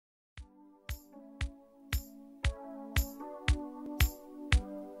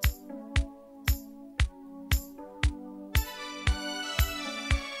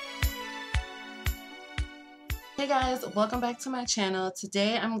Hey guys, welcome back to my channel.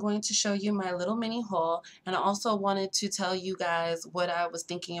 Today I'm going to show you my little mini haul, and I also wanted to tell you guys what I was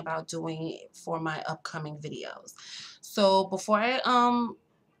thinking about doing for my upcoming videos. So before I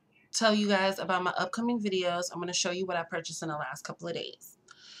tell you guys about my upcoming videos, I'm going to show you what I purchased in the last couple of days.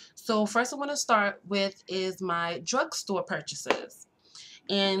 So first I want to start with is my drugstore purchases.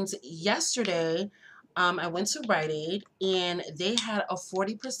 And yesterday, I went to Rite Aid and they had a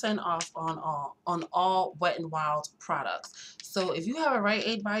 40% off on all Wet n Wild products. So if you have a Rite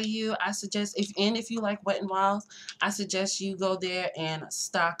Aid by you, I suggest if you like Wet n Wild, I suggest you go there and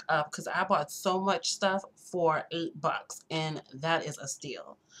stock up because I bought so much stuff for $8 and that is a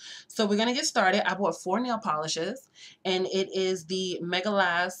steal. So we're gonna get started. I bought 4 nail polishes and it is the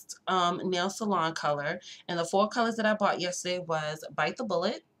Megalast nail salon color. And the 4 colors that I bought yesterday was Bite the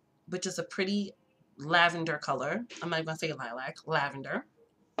Bullet, which is a pretty lavender color. I'm not going to say lilac, lavender.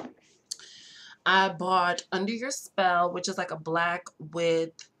 I bought Under Your Spell, which is like a black with,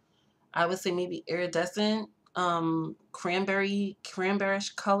 I would say maybe iridescent cranberry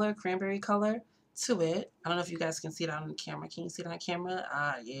color to it. I don't know if you guys can see that on camera. Can you see that on camera?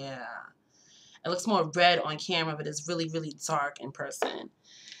 Ah, yeah. It looks more red on camera, but it's really, really dark in person.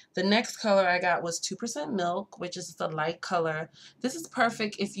 The next color I got was 2% Milk, which is the light color. This is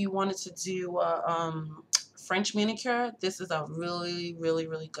perfect if you wanted to do a French manicure. This is a really, really,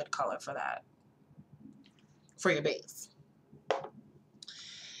 really good color for that, for your base.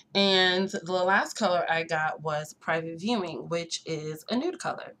 And the last color I got was Private Viewing, which is a nude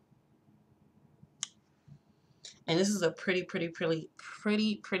color. And this is a pretty, pretty, pretty,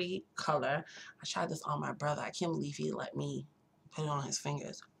 pretty, pretty color. I tried this on my brother. I can't believe he let me put it on his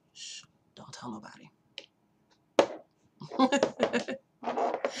fingers. Shh, don't tell nobody.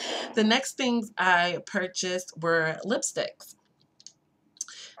 The next things I purchased were lipsticks.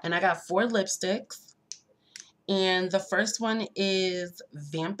 And I got 4 lipsticks. And the first one is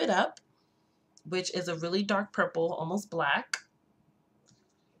Vamp It Up, which is a really dark purple, almost black.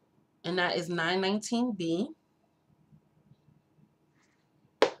 And that is 919B.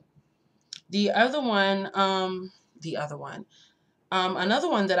 Another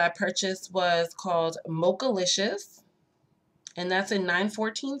one that I purchased was called Mocha-licious. And that's in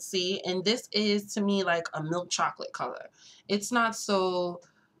 914C. And this is, to me, like a milk chocolate color. It's not so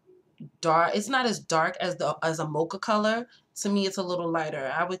dark. It's not as dark as a mocha color. To me, it's a little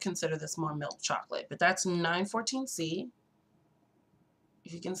lighter. I would consider this more milk chocolate. But that's 914C.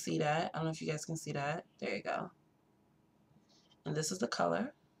 If you can see that. I don't know if you guys can see that. There you go. And this is the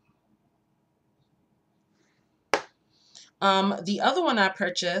color. The other one I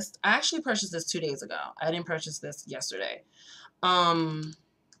actually purchased this 2 days ago. I didn't purchase this yesterday.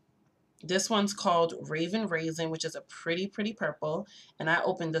 This one's called Raving Raisin, which is a pretty, pretty purple. And I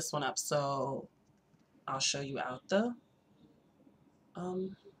opened this one up, so I'll show you out the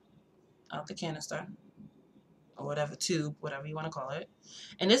canister or whatever tube, whatever you want to call it.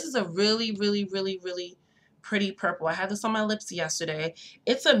 And this is a really, really, really, really pretty purple. I had this on my lips yesterday.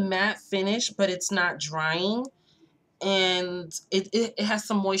 It's a matte finish, but it's not drying. And it has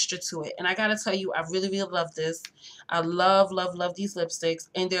some moisture to it. And I gotta tell you, I really, really love this. I love, love, love these lipsticks.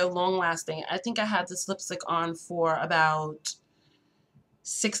 And they're long lasting. I think I had this lipstick on for about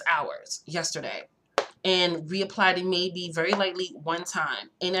 6 hours yesterday. And reapplied it maybe very lightly one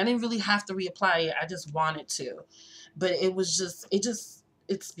time. And I didn't really have to reapply it. I just wanted to. But it was just,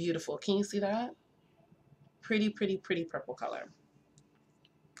 it's beautiful. Can you see that? Pretty, pretty, pretty purple color.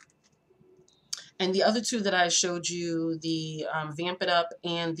 And the other 2 that I showed you, the Vamp It Up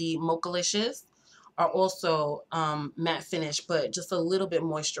and the Mocha-licious, are also matte finish, but just a little bit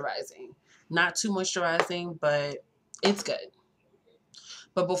moisturizing. Not too moisturizing, but it's good.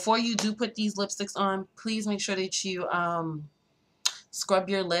 But before you do put these lipsticks on, please make sure that you scrub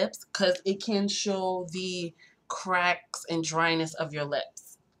your lips because it can show the cracks and dryness of your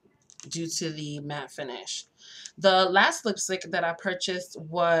lips due to the matte finish. The last lipstick that I purchased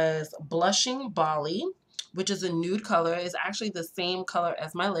was Blushing Bali, which is a nude color. It's actually the same color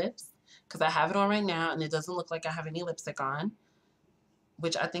as my lips because I have it on right now and it doesn't look like I have any lipstick on,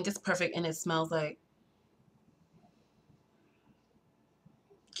 which I think is perfect, and it smells like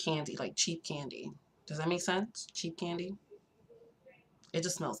candy, like cheap candy. Does that make sense? Cheap candy. It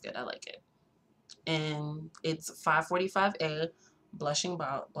just smells good. I like it. And it's 545A Blushing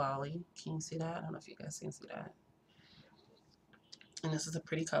Bali. Can you see that? I don't know if you guys can see that. And this is a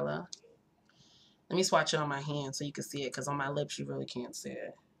pretty color. Let me swatch it on my hand so you can see it, because on my lips you really can't see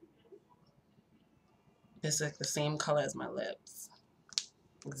it. It's like the same color as my lips.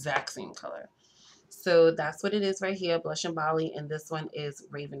 Exact same color. So that's what it is right here, Blushing Bali, and this one is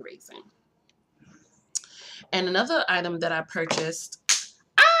Raving Raisin. And another item that I purchased,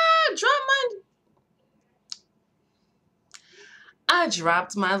 I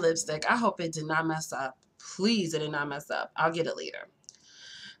dropped my lipstick. I hope it did not mess up. Please, it did not mess up. I'll get it later.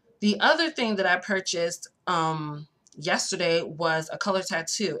 The other thing that I purchased yesterday was a color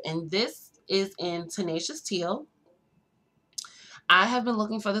tattoo, and this is in Tenacious Teal. I have been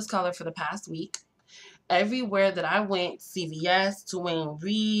looking for this color for the past week. Everywhere that I went, CVS, Duane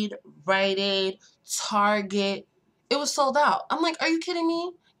Reade, Rite Aid, Target, it was sold out. I'm like, are you kidding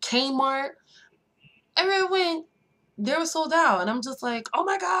me? Kmart, everywhere I went, they were sold out. And I'm just like, oh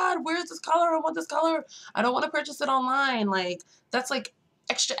my God, where's this color? I want this color. I don't want to purchase it online. Like, that's like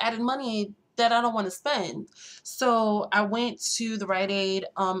extra added money that I don't want to spend. So I went to the Rite Aid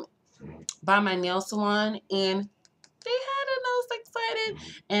by my nail salon, and they had it, and I was excited.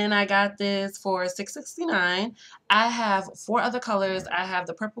 And I got this for $6.69. I have 4 other colors. I have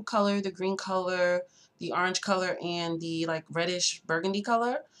the purple color, the green color, the orange color, and the like reddish burgundy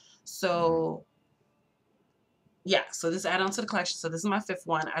color. So yeah, so this add on to the collection. So this is my 5th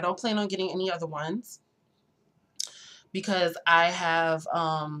one. I don't plan on getting any other ones because I have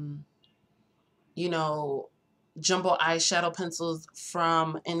you know, jumbo eyeshadow pencils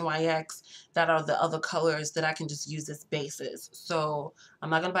from NYX that are the other colors that I can just use as bases. So I'm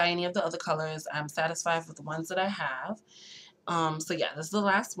not going to buy any of the other colors. I'm satisfied with the ones that I have. So yeah, this is the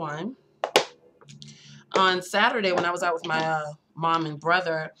last one. On Saturday when I was out with my mom and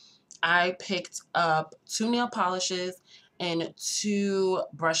brother, I picked up 2 nail polishes and 2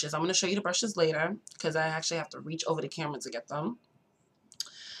 brushes. I'm going to show you the brushes later because I actually have to reach over the camera to get them.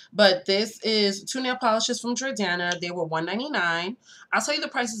 But this is 2 nail polishes from Jordana. They were $1.99. I'll tell you the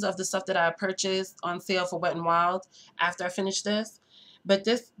prices of the stuff that I purchased on sale for Wet n Wild after I finish this. But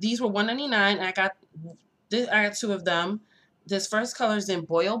these were $1.99, and I got 2 of them. This first color is in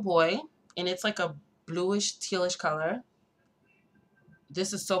Boy Oh Boy, and it's like a bluish tealish color.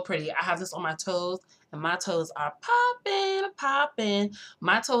 This is so pretty. I have this on my toes, and my toes are popping.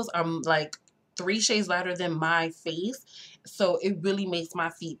 My toes are like 3 shades lighter than my face, so it really makes my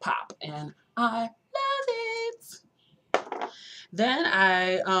feet pop, and I love it. Then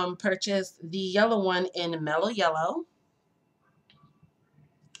I purchased the yellow one in Mellow Yellow.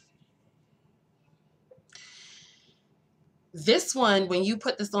 This one, when you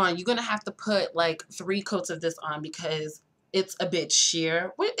put this on, you're going to have to put like 3 coats of this on because it's a bit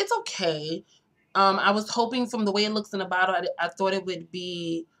sheer. It's okay. I was hoping from the way it looks in the bottle, I thought it would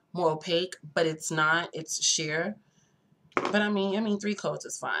be more opaque, but it's not. It's sheer. But I mean, 3 coats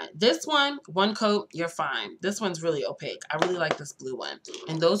is fine. This one, 1 coat, you're fine. This one's really opaque. I really like this blue one.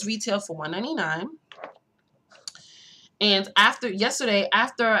 And those retail for $1.99. And yesterday,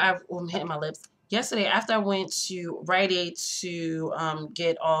 I'm hitting my lips. Yesterday, after I went to Rite Aid to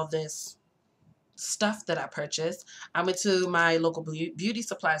get all this stuff that I purchased, I went to my local beauty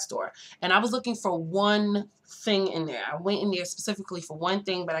supply store, and I was looking for one thing in there. I went in there specifically for one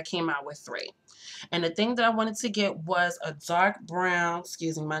thing, but I came out with 3. And the thing that I wanted to get was a dark brown,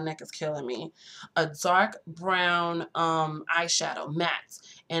 excuse me, my neck is killing me, a dark brown eyeshadow matte.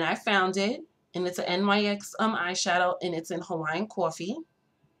 And I found it, and it's an NYX eyeshadow, and it's in Hawaiian Coffee.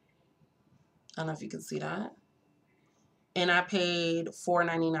 I don't know if you can see that. And I paid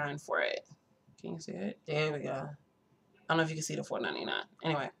 $4.99 for it. Can you see it? There we go. I don't know if you can see the $4.99.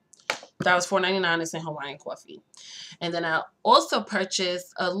 Anyway, that was $4.99. It's in Hawaiian Coffee. And then I also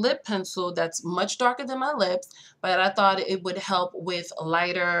purchased a lip pencil that's much darker than my lips, but I thought it would help with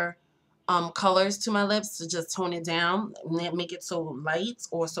lighter colors to my lips to just tone it down and not make it so light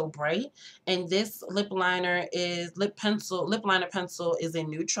or so bright. And this lip liner pencil is in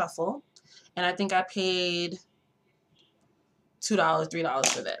Nude Truffle. And I think I paid $2, $3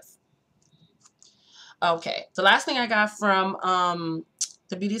 for this. Okay, the last thing I got from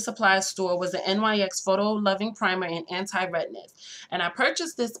the beauty supply store was the NYX Photo Loving Primer and Anti-Redness. And I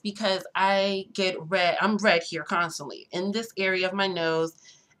purchased this because I get red. I'm red here constantly in this area of my nose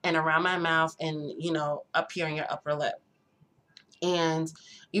and around my mouth and, you know, up here in your upper lip. And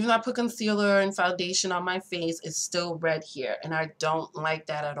even though I put concealer and foundation on my face, it's still red here. And I don't like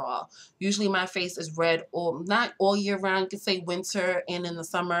that at all. Usually my face is red, not all year round. You could say winter and in the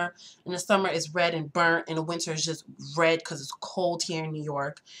summer. In the summer it's red and burnt. In the winter it's just red because it's cold here in New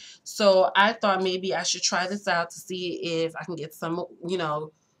York. So I thought maybe I should try this out to see if I can get some, you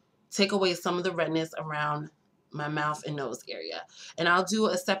know, take away some of the redness around my mouth and nose area. And I'll do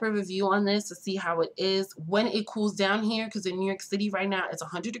a separate review on this to see how it is when it cools down here, because in New York City right now it's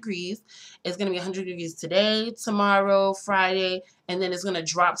 100 degrees. It's going to be 100 degrees today, tomorrow, Friday, and then it's going to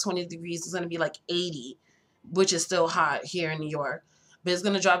drop 20 degrees. It's going to be like 80, which is still hot here in New York. but it's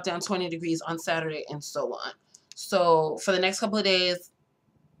going to drop down 20 degrees on Saturday and so on. So for the next couple of days,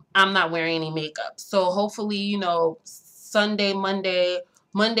 I'm not wearing any makeup. So hopefully, you know, Sunday, Monday,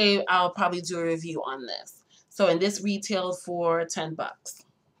 I'll probably do a review on this. So, and this retailed for 10 bucks.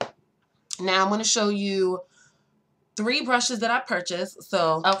 Now I'm going to show you 3 brushes that I purchased.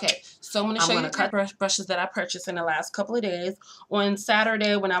 So, okay. So I'm going to show you 3 brushes that I purchased in the last couple of days. On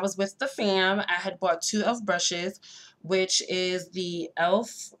Saturday, when I was with the fam, I had bought 2 e.l.f. brushes, which is the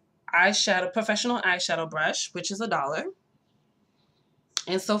e.l.f. eyeshadow, professional eyeshadow brush, which is $1.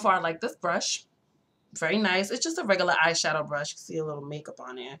 And so far, I like this brush. Very nice. It's just a regular eyeshadow brush. You can see a little makeup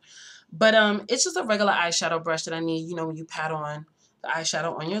on there. But it's just a regular eyeshadow brush that I need, you know, when you pat on the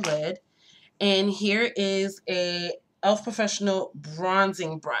eyeshadow on your lid. And here is a e.l.f. Professional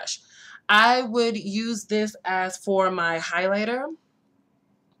bronzing brush. I would use this as for my highlighter.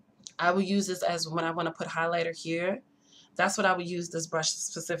 I would use this as when I want to put highlighter here. That's what I would use this brush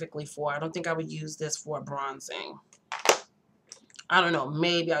specifically for. I don't think I would use this for bronzing. I don't know.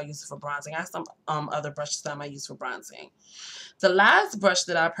 Maybe I'll use it for bronzing. I have some other brushes that I might use for bronzing. The last brush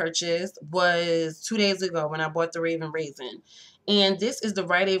that I purchased was 2 days ago when I bought the Raving Raisin. And this is the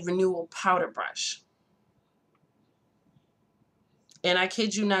Rite Aid Renewal Powder Brush. And I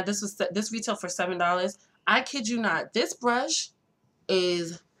kid you not, this retailed for $7. I kid you not. This brush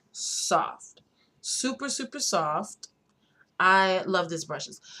is soft. Super, super soft. I love these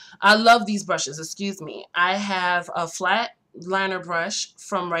brushes. I love these brushes, excuse me. I have a flat liner brush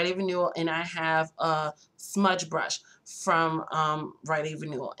from Rite Aid Renewal, and I have a smudge brush from Rite Aid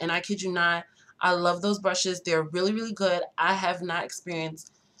Renewal. And I kid you not, I love those brushes. They're really, really good. I have not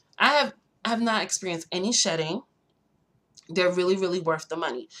experienced any shedding. They're really, really worth the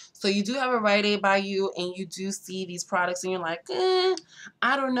money. So you do have a Rite Aid by you and you do see these products and you're like,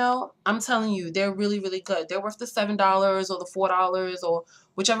 I don't know. I'm telling you, they're really, really good. They're worth the $7 or the $4 or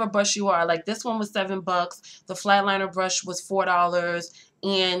whichever brush you are. Like this one was $7. The flat liner brush was $4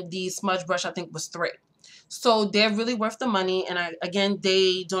 and the smudge brush I think was $3. So they're really worth the money, and again,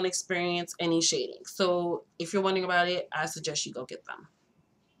 they don't experience any shading. So if you're wondering about it, I suggest you go get them.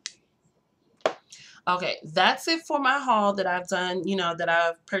 Okay, that's it for my haul that I've done, you know, that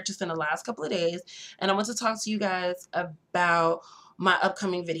I've purchased in the last couple of days. And I want to talk to you guys about my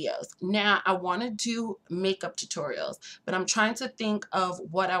upcoming videos. Now, I want to do makeup tutorials, but I'm trying to think of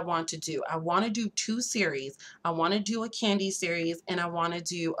what I want to do. I want to do 2 series. I want to do a candy series, and I want to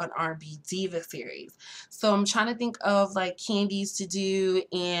do an R&B diva series. So I'm trying to think of like candies to do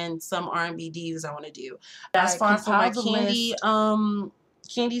and some R&B divas I want to do. As far for my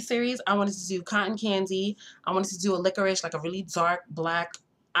candy series, I wanted to do cotton candy. I wanted to do a licorice, like a really dark black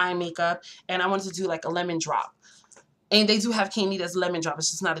eye makeup, and I wanted to do like a lemon drop. And they do have candy that's lemon drop.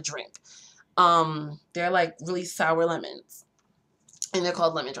 It's just not a drink. They're like really sour lemons, and they're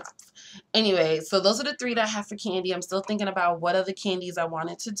called lemon drops. Anyway, so those are the 3 that I have for candy. I'm still thinking about what other candies I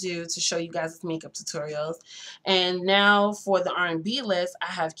wanted to do to show you guys as makeup tutorials. And now for the R&B list, I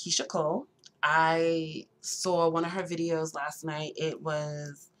have Keisha Cole. I saw one of her videos last night. It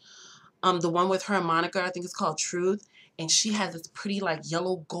was the one with her and Monica. I think it's called Truth. And she has this pretty like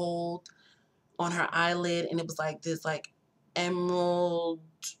yellow gold on her eyelid. And it was like this like emerald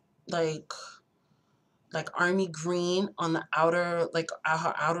like army green on the outer, like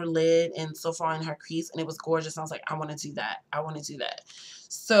her outer lid and so far in her crease. And it was gorgeous. I was like, I want to do that. I want to do that.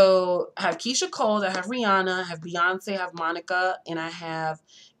 So I have Keisha Cole, I have Rihanna, I have Beyonce, I have Monica, and I have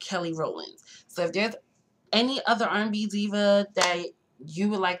Kelly Rowland. So if there's any other R&B diva that you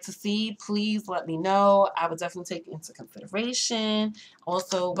would like to see, please let me know. I would definitely take it into consideration.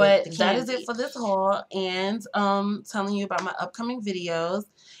 Also, but that is it for this haul and telling you about my upcoming videos.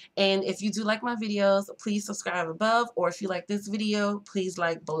 And if you do like my videos, please subscribe above, or if you like this video, please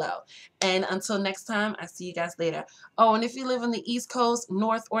like below. And until next time, I see you guys later. Oh, and if you live on the East Coast,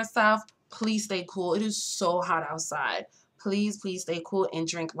 North or South, please stay cool. It is so hot outside. Please, please stay cool and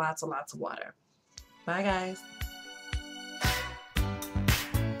drink lots and lots of water. Bye, guys.